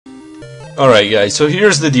Alright guys, so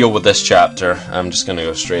here's the deal with this chapter. I'm just gonna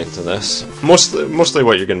go straight into this. Mostly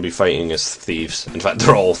what you're gonna be fighting is thieves. In fact,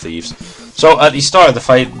 they're all thieves. So at the start of the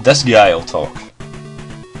fight, this guy will talk.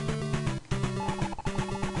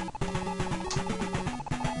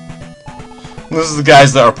 This is the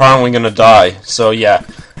guys that are apparently gonna die. So yeah,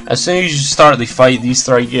 as soon as you start the fight, these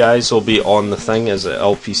three guys will be on the thing as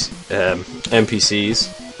NPCs.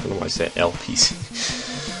 I don't know why I say LPC.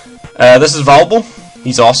 This is Valbo.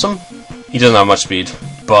 He's awesome. He doesn't have much speed,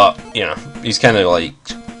 but, you know, he's kind of like,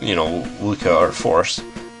 you know, Luca or Force.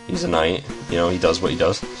 He's a knight, you know, he does what he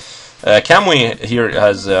does. Kamui here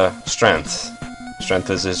has strength. Strength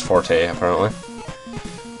is his forte, apparently.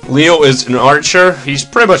 Leo is an archer. He's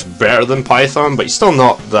pretty much better than Python, but he's still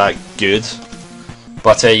not that good.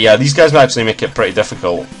 But, yeah, these guys actually make it pretty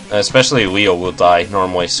difficult. Especially Leo will die,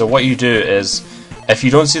 normally. So what you do is, if you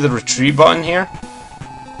don't see the retreat button here,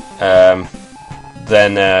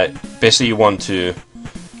 then basically you want to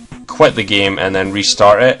quit the game and then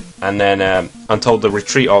restart it, and then until the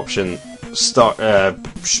retreat option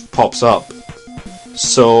pops up.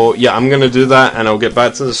 So yeah, I'm gonna do that, and I'll get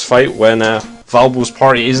back to this fight when Valbo's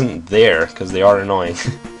party isn't there, because they are annoying.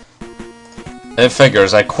 It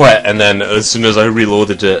figures, I quit, and then as soon as I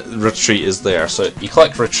reloaded it, retreat is there. So you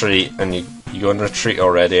click retreat, and you go in retreat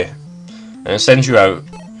already, and it sends you out.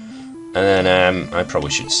 And then I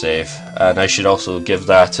probably should save, and I should also give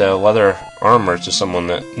that leather armor to someone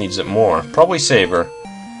that needs it more. Probably Saber,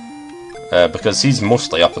 because he's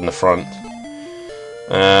mostly up in the front.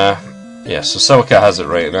 Yeah, so Silica has it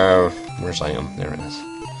right now. Where's item? There it is.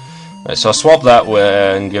 Right, so I'll swap that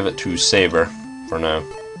and give it to Saber for now.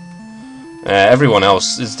 Everyone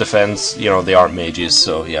else is defense. You know, they are mages,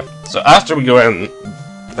 so yeah. So after we go in,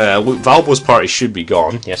 Valbo's party should be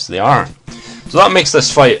gone. Yes, they are. So that makes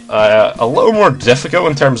this fight a little more difficult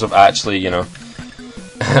in terms of actually, you know,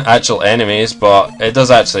 actual enemies, but it does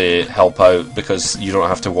actually help out because you don't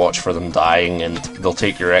have to watch for them dying, and they'll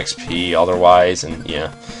take your XP otherwise, and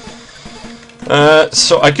yeah.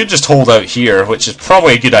 So I could just hold out here, which is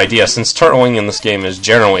probably a good idea, since turtling in this game is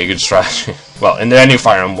generally a good strategy. Well, in any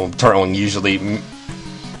Fire Emblem, turtling usually,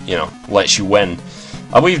 you know, lets you win.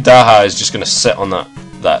 I believe Daha is just going to sit on that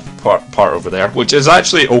part over there, which is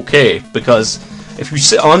actually okay, because if you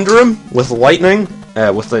sit under him with lightning,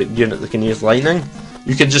 with the unit that can use lightning,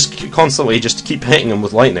 you can just constantly just keep hitting him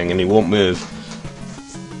with lightning and he won't move.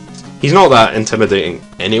 He's not that intimidating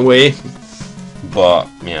anyway, but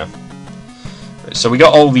yeah. So we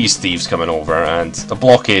got all these thieves coming over, and the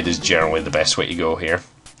blockade is generally the best way to go here.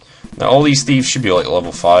 Now all these thieves should be like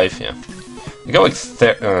level 5, yeah. We got like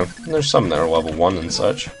there's some that are level 1 and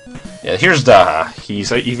such. Yeah, here's Daha.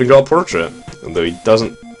 He's even got a portrait, although he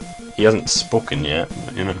hasn't spoken yet,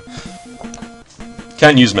 but, you know.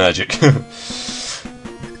 Can't use magic.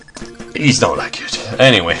 He's not that good.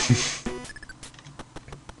 Anyway.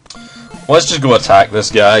 Let's just go attack this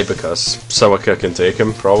guy, because Silica can take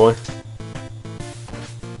him, probably.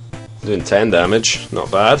 Doing 10 damage, not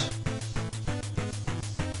bad.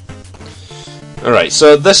 Alright,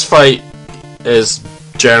 so this fight is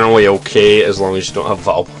generally okay as long as you don't have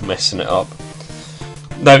Valbo messing it up.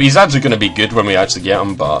 Now he's actually going to be good when we actually get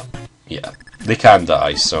him, but yeah, they can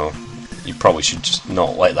die, so you probably should just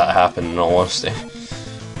not let that happen in all honesty.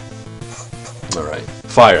 Alright,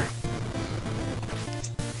 fire.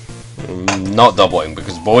 Not doubling,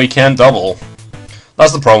 because Bowie can't double.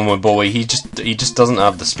 That's the problem with Bowie, he just doesn't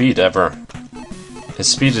have the speed ever.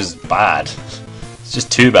 His speed is bad. It's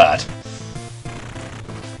just too bad.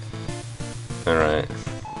 Alright.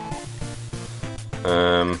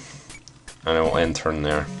 And I will end turn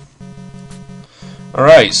there.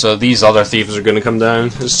 Alright, so these other thieves are going to come down.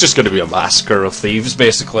 It's just going to be a massacre of thieves,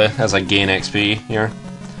 basically, as I gain XP here.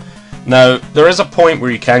 Now, there is a point where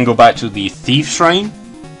you can go back to the Thief Shrine,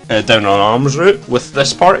 down on Arms Route, with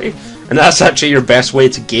this party. And that's actually your best way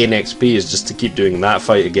to gain XP, is just to keep doing that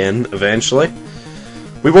fight again, eventually.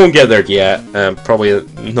 We won't get there yet, probably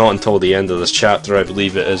not until the end of this chapter, I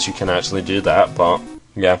believe it is, you can actually do that, but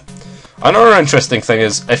yeah. Another interesting thing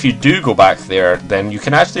is, if you do go back there, then you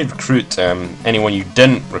can actually recruit anyone you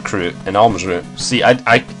didn't recruit in Alms Route. See,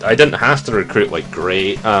 I didn't have to recruit, like,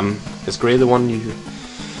 Grey. Is Grey the one you...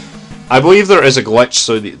 I believe there is a glitch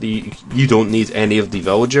so you don't need any of the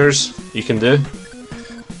villagers you can do.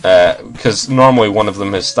 Because normally one of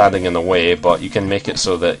them is standing in the way, but you can make it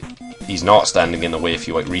so that he's not standing in the way if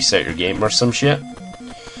you like reset your game or some shit.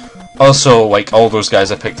 Also, like all those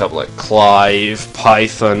guys I picked up, like Clive,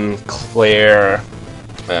 Python, Claire,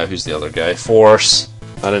 who's the other guy? Force.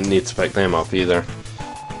 I didn't need to pick them up either.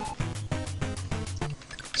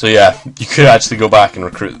 So yeah, you could actually go back and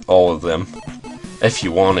recruit all of them if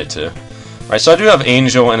you wanted to. Right, so I do have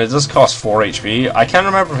Angel, and it does cost 4 HP. I can't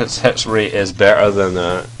remember if its hit rate is better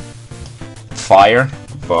than Fire,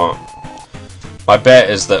 but my bet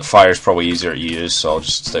is that Fire is probably easier to use, so I'll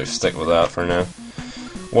just stick with that for now.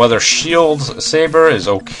 Weather Shield Saber is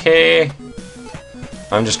okay.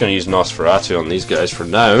 I'm just going to use Nosferatu on these guys for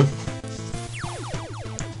now.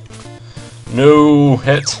 No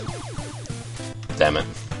hit. Damn it.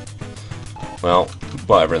 Well,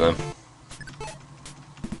 whatever then.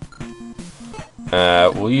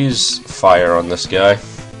 We'll use Fire on this guy.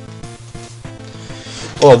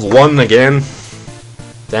 We'll have 1 again.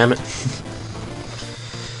 Damn it.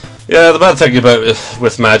 Yeah, the bad thing about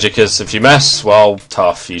with magic is if you miss, well,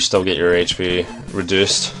 tough. You still get your HP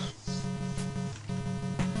reduced.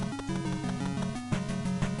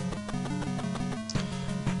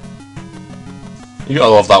 You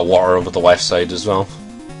gotta love that water over the left side as well.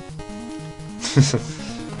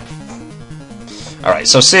 Alright,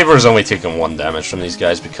 so Saber is only taking 1 damage from these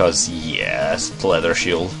guys because, yeah, it's leather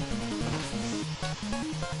shield.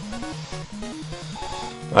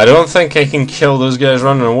 I don't think I can kill those guys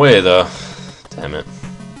running away, though. Damn it.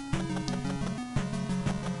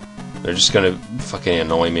 They're just gonna fucking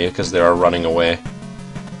annoy me because they are running away.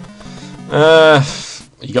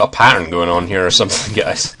 You got a pattern going on here or something,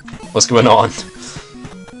 guys. What's going on?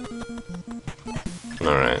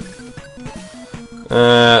 Alright.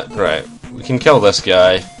 Right. We can kill this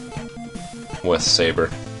guy with Saber.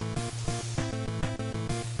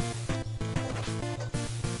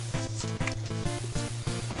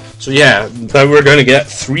 So yeah, now we're going to get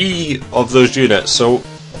 3 of those units. So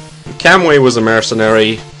Camway was a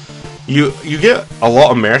mercenary. You get a lot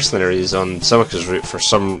of mercenaries on Simica's route for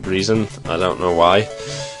some reason. I don't know why.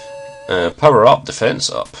 Power up, defense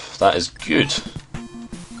up. That is good.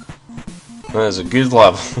 That is a good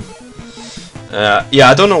level. Yeah,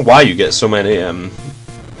 I don't know why you get so many,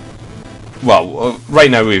 well, right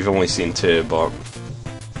now we've only seen 2, but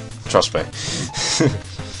trust me.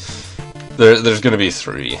 There's going to be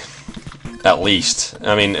 3. At least.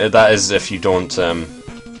 I mean, that is if you don't,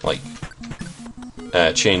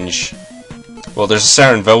 change... Well, there's a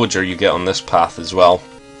certain villager you get on this path as well.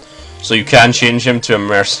 So you can change him to a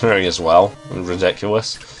mercenary as well.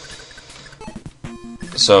 Ridiculous.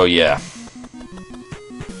 So, yeah.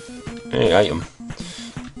 Hey, item.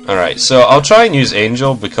 Alright, so I'll try and use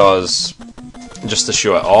Angel because just to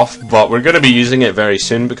show it off, but we're going to be using it very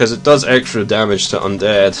soon because it does extra damage to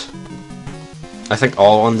undead. I think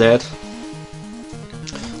all undead.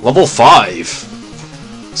 Level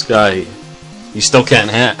 5! This guy, he still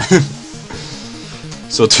can't hit.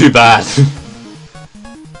 So too bad.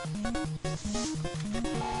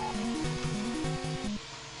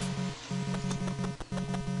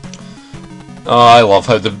 Oh, I love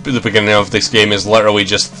how the beginning of this game is literally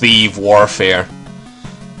just thief warfare.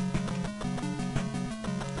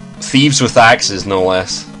 Thieves with axes, no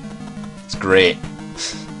less. It's great.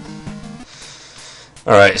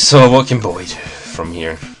 Alright, so what can Bowie do from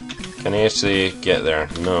here? Can he actually get there?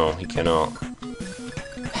 No, he cannot.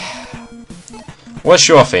 Let's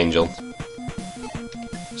show off Angel.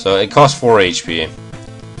 So it costs 4 HP.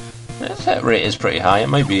 Its hit rate is pretty high. It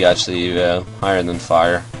might be actually higher than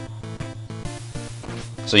Fire.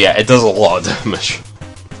 So yeah, it does a lot of damage.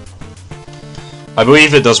 I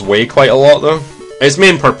believe it does weigh quite a lot though. Its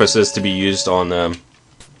main purpose is to be used on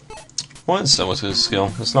what's his skill?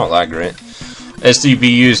 It's not that great. It's to be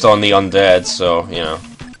used on the undead, so you know,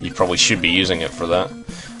 you probably should be using it for that.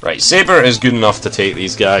 Right, Saber is good enough to take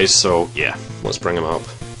these guys, so yeah, let's bring him up.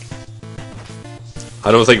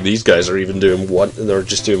 I don't think these guys are even doing one, they're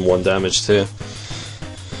just doing 1 damage too.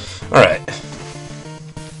 Alright.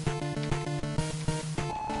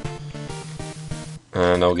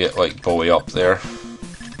 And I'll get like Bowie up there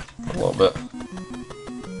a little bit.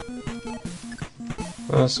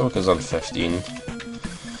 Soka's on 15.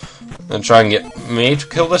 And try and get May to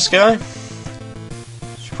kill this guy.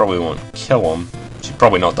 She probably won't kill him. She's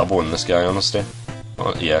probably not doubling this guy, honestly.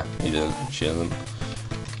 Oh, yeah, he did. She isn't.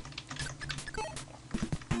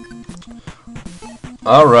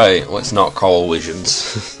 Alright, let's not call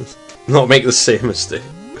illusions. Not make the same mistake.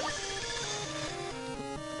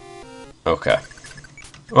 Okay.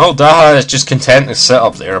 Well, Daha is just content to sit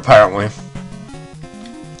up there, apparently.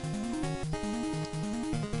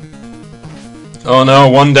 Oh no,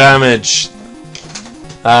 1 damage!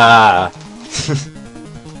 Ah.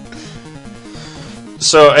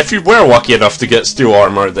 So, if you were lucky enough to get steel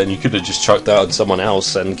armor, then you could have just chucked that on someone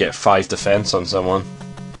else and get 5 defense on someone.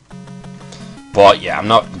 But yeah, I'm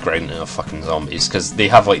not grinding up fucking zombies, because they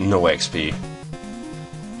have like no XP.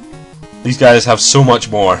 These guys have so much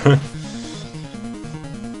more.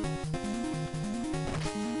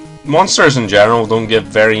 monsters in general don't give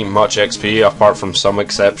very much XP apart from some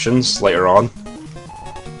exceptions later on.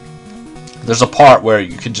 There's a part where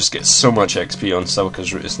you could just get so much XP on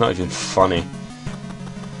Celica's route, it's not even funny.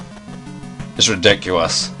 It's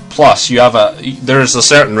ridiculous. Plus, there's a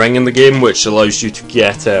certain ring in the game which allows you to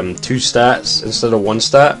get 2 stats instead of 1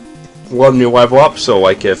 stat when you level up. So,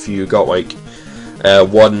 like, if you got like 1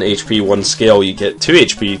 HP, 1 skill, you get 2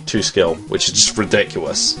 HP, 2 skill, which is just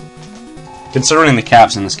ridiculous. Considering the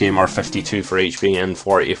caps in this game are 52 for HP and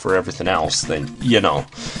 40 for everything else, then you know,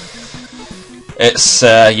 it's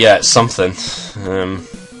yeah, it's something.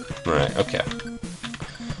 Right, okay.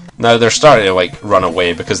 Now they're starting to like run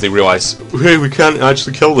away because they realise, hey, we can't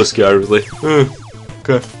actually kill this guy, really.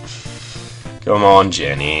 Okay. Come on,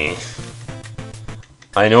 Jenny.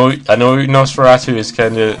 I know Nosferatu is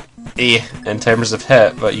kind of in terms of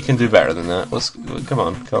hit, but you can do better than that. Come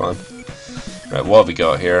on. Right, what have we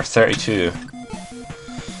got here? 32.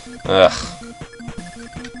 Ugh.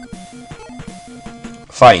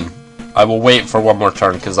 Fine. I will wait for one more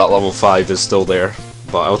turn because that level 5 is still there.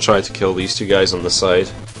 But I'll try to kill these 2 guys on the side.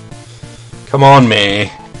 Come on, May.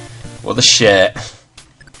 What the shit.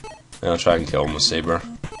 I'll try and kill him with Saber.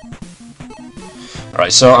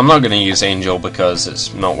 Alright, so I'm not going to use Angel because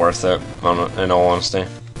it's not worth it, in all honesty.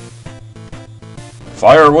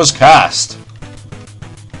 Fire was cast.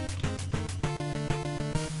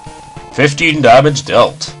 15 damage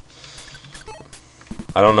dealt.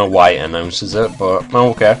 I don't know why it announces it, but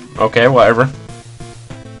okay. Okay, whatever.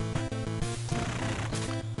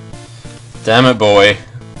 Damn it, boy.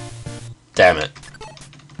 Damn it.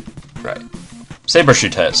 Right. Saber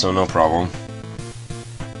shoot hit, so no problem.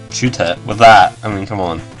 Shoot hit with that. I mean, come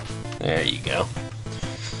on. There you go.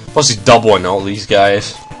 Plus he's doubling all these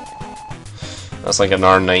guys. That's like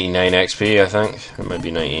another 99 XP, I think. It might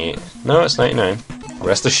be 98. No, it's 99.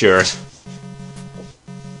 Rest assured.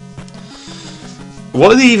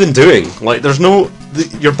 What are they even doing? Like, there's no...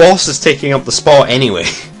 your boss is taking up the spot anyway.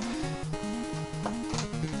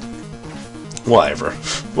 Whatever.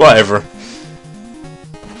 Whatever.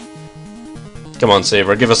 Come on,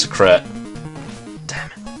 Saber, give us a crit. Damn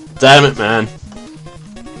it. Damn it, man.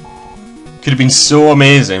 Could have been so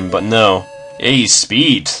amazing, but no. Hey,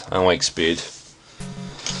 speed. I like speed.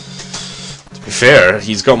 To be fair,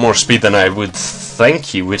 he's got more speed than I would think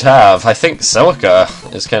he would have. I think Celica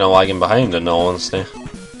is kind of lagging behind, in all honesty.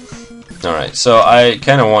 Alright, so I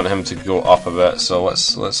kind of want him to go up a bit, so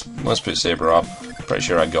let's put Saber up. Pretty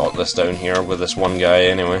sure I got this down here with this one guy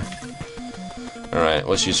anyway. Alright,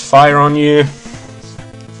 let's use fire on you.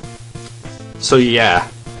 So yeah.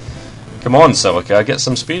 Come on, Celica, get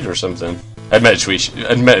some speed or something. Admittedly,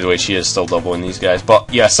 she is still doubling these guys.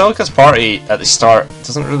 But yeah, Celica's party at the start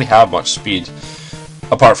doesn't really have much speed.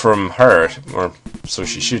 Apart from her, or so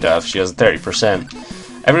she should have. She has 30%.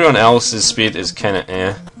 Everyone else's speed is kind of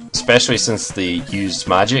eh. Especially since they used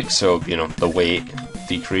magic, so, you know, the weight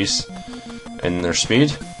decrease in their speed.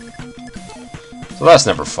 So that's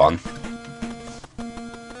never fun.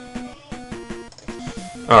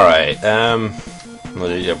 Alright,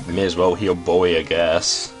 well, you may as well heal Bowie, I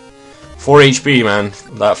guess. 4 HP, man.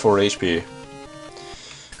 That 4 HP.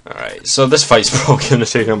 Alright, so this fight's probably going to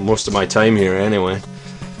take up most of my time here anyway.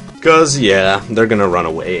 Because, yeah, they're going to run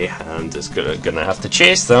away, and it's going to have to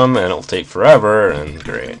chase them, and it'll take forever, and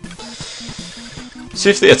great.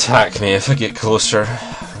 See if they attack me if I get closer.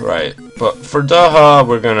 Right, but for Daha,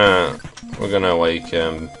 we're gonna like,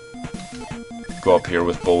 go up here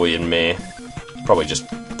with Bowie and May. Probably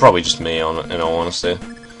just May, in all honesty.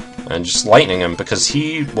 And just lightning him, because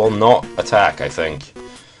he will not attack, I think.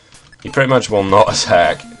 He pretty much will not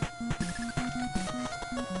attack.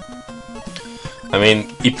 I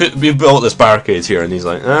mean, we built this barricade here, and he's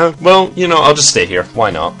like, well, you know, I'll just stay here.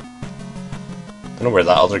 Why not? I don't know where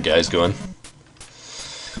that other guy's going.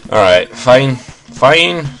 Alright, fine.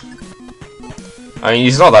 Fine. I mean,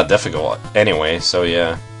 he's not that difficult anyway, so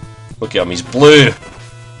yeah. Look at him, he's blue!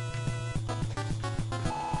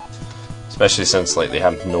 Especially since, like, they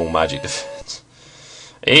have no magic defense.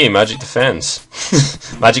 Hey, magic defense.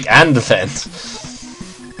 Magic and defense.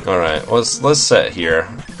 Alright, let's sit here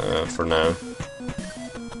for now.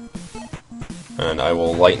 And I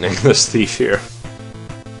will lightning this thief here.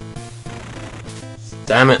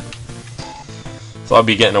 Damn it. Thought I'd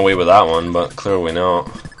be getting away with that one, but clearly not.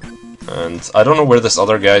 And I don't know where this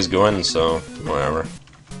other guy's going, so whatever.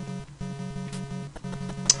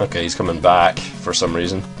 Okay, he's coming back for some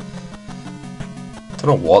reason. Don't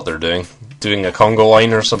know what they're doing. Doing a Congo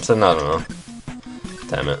line or something? I don't know.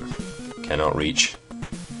 Damn it. Cannot reach.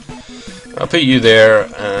 I'll put you there,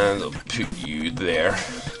 and I'll put you there.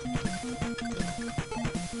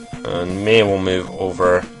 And May will move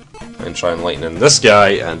over and try and lightning this guy,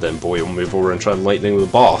 and then Bowie will move over and try and lightning the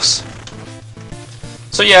boss.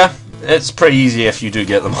 So yeah, it's pretty easy if you do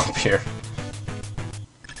get them up here.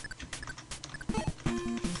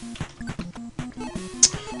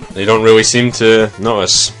 They don't really seem to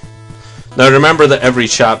notice. Now remember that every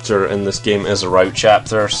chapter in this game is a route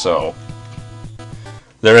chapter, so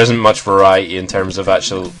there isn't much variety in terms of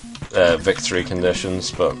actual victory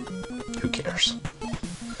conditions, but who cares?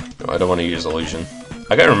 No, I don't want to use illusion.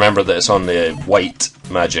 I gotta remember that it's on the white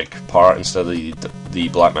magic part instead of the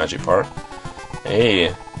black magic part.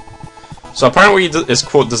 Hey. So apparently his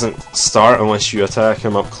quote doesn't start unless you attack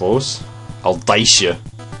him up close. I'll dice you.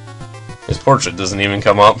 His portrait doesn't even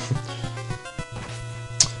come up.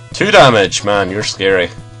 2 damage, man, you're scary.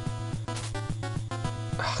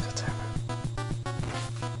 Oh, God damn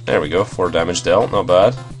it. There we go, 4 damage dealt, not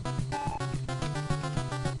bad.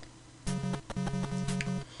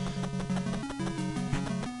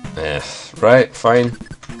 Right, fine.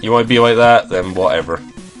 You want to be like that, then whatever.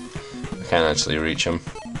 I can't actually reach him.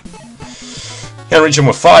 Can't reach him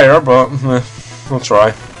with fire, but we'll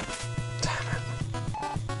try. Damn it.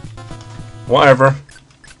 Whatever.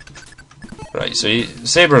 Right, so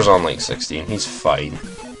Saber's on like 16. He's fine.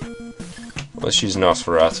 Let's use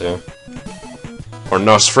Nosferatu. Or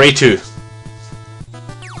Nosferatu.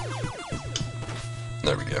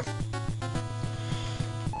 There we go.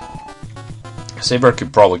 Saber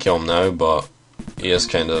could probably kill him now, but he is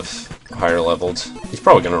kind of higher leveled. He's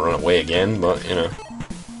probably going to run away again, but you know.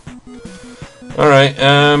 Alright,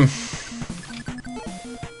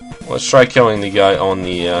 let's try killing the guy on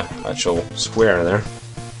the actual square there.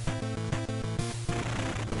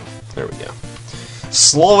 There we go.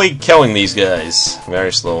 Slowly killing these guys.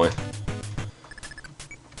 Very slowly.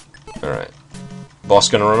 Alright. Boss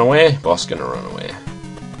gonna run away? Boss gonna run away.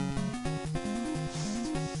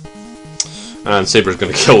 And Saber's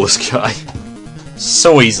gonna kill this guy.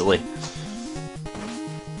 So easily.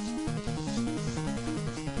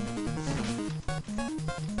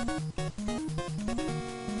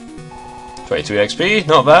 $22 XP,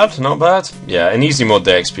 not bad, not bad. Yeah, in easy mode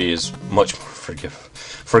the XP is much more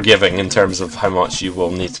forgiving in terms of how much you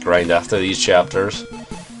will need to grind after these chapters.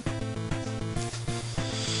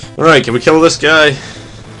 Alright, can we kill this guy?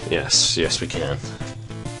 Yes, yes we can.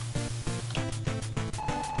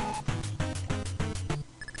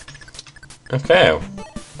 Okay,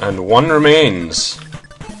 and 1 remains.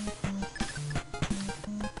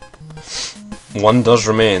 1 does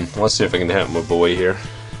remain. Let's see if I can hit him with Bowie here.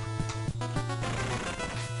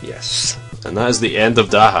 Yes, and that is the end of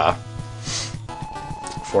Daha.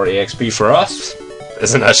 40 XP for us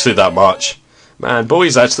isn't actually that much. Man,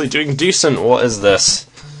 Bowie's actually doing decent. What is this?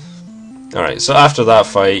 Alright, so after that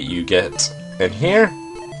fight, you get in here.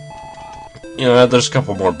 You know, there's a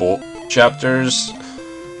couple more boat chapters.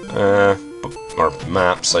 Or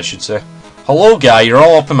maps, I should say. Hello, guy, you're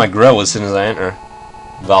all up in my grill as soon as I enter.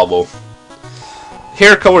 Valbo.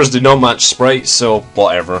 Hair colors do not match sprites, so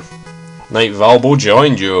whatever. Knight Valbo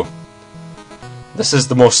joined you. This is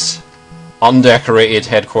the most undecorated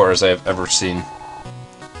headquarters I've ever seen.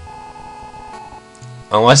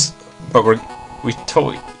 Unless, but we're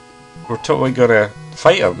totally gonna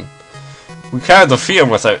fight him. We can't defeat him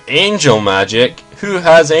without angel magic. Who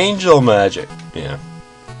has angel magic? Yeah,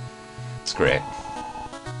 it's great.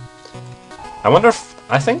 I wonder if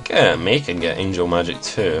I think May can get angel magic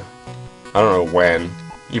too. I don't know when.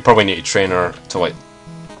 You probably need to train her to like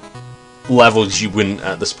levels you wouldn't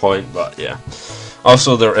at this point, but yeah.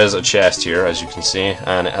 Also, there is a chest here, as you can see,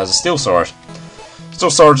 and it has a steel sword.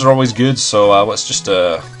 Steel swords are always good, so let's just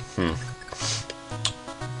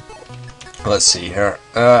let's see here.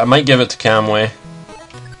 I might give it to Camway.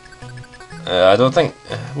 I don't think.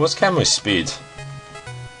 What's Camway's speed?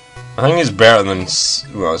 I think it's better than.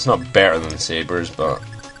 Well, it's not better than Saber's, but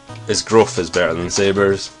his growth is better than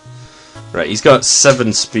Saber's. Right, he's got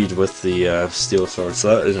 7 speed with the steel sword,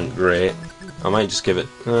 so that isn't great. I might just give it.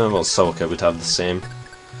 Well, Silica would have the same.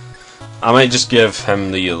 I might just give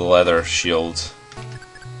him the leather shield,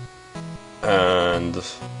 and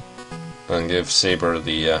give Saber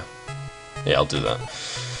the. Yeah, I'll do that.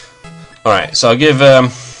 All right, so I'll give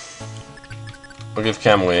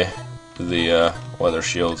Camway the leather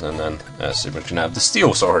shield, and then Saber can have the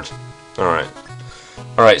steel sword. All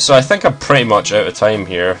right. So I think I'm pretty much out of time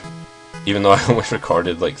here, even though I only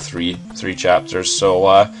recorded like three chapters.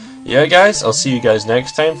 So yeah, guys, I'll see you guys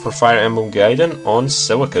next time for Fire Emblem Gaiden on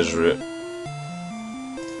Silica's route.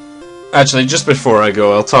 Actually, just before I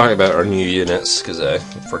go, I'll talk about our new units, because I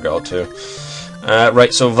forgot to.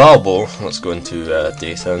 Right, so Valbo, let's go into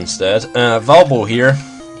data instead. Valbo here,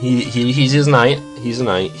 he's his knight. He's a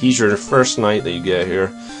knight. He's your first knight that you get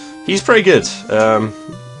here. he's pretty good.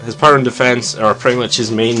 His power and defense are pretty much his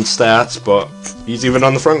main stats, but he's even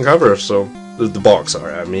on the front cover, so the box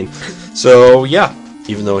art, I mean. So yeah,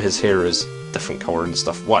 even though his hair is different color and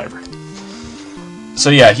stuff, whatever. So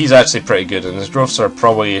yeah, he's actually pretty good, and his growths are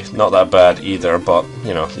probably not that bad either, but,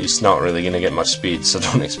 you know, he's not really going to get much speed, so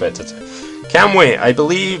don't expect it. Camway, I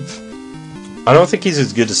don't think he's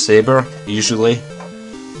as good as Saber, usually,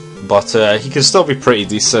 but he can still be pretty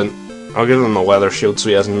decent. I'll give him a weather shield, so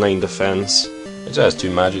he has 9 defense. It just has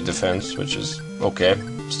 2 magic defense, which is okay.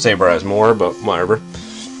 Saber has more, but whatever.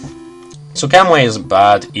 So Camway isn't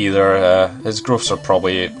bad either. His growths are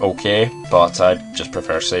probably okay, but I just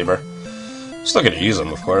prefer Saber. Still going to use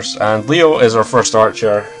him, of course. And Leo is our first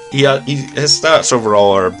archer. His stats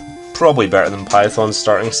overall are probably better than Python's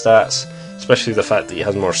starting stats, especially the fact that he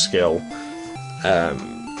has more skill.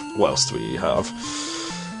 What else do we have?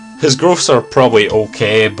 His growths are probably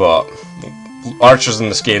okay, but archers in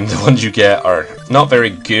this game, the ones you get, are not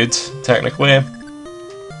very good, technically.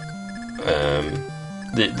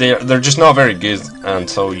 They're just not very good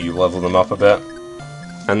until you level them up a bit.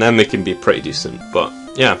 And then they can be pretty decent, but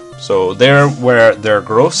yeah, so there were their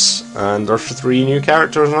growths, and our 3 new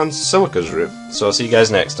characters on Silica's route. So I'll see you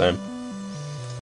guys next time.